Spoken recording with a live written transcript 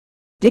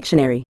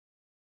Dictionary.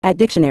 At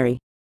dictionary.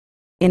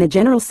 In a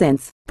general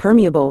sense,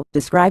 permeable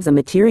describes a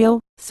material,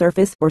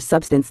 surface, or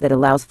substance that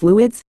allows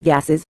fluids,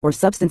 gases, or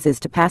substances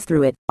to pass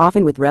through it,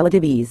 often with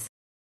relative ease.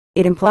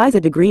 It implies a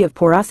degree of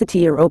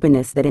porosity or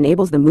openness that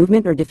enables the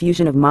movement or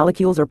diffusion of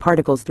molecules or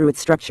particles through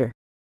its structure.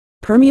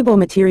 Permeable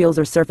materials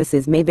or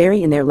surfaces may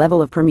vary in their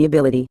level of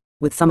permeability,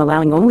 with some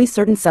allowing only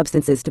certain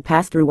substances to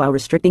pass through while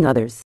restricting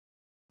others.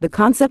 The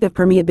concept of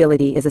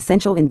permeability is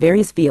essential in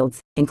various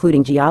fields,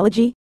 including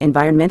geology,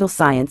 environmental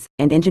science,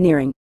 and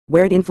engineering,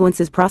 where it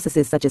influences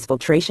processes such as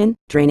filtration,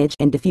 drainage,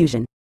 and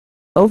diffusion.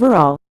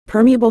 Overall,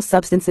 permeable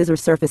substances or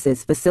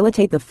surfaces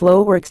facilitate the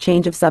flow or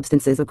exchange of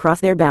substances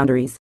across their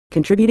boundaries,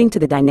 contributing to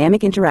the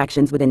dynamic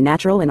interactions within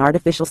natural and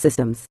artificial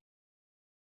systems.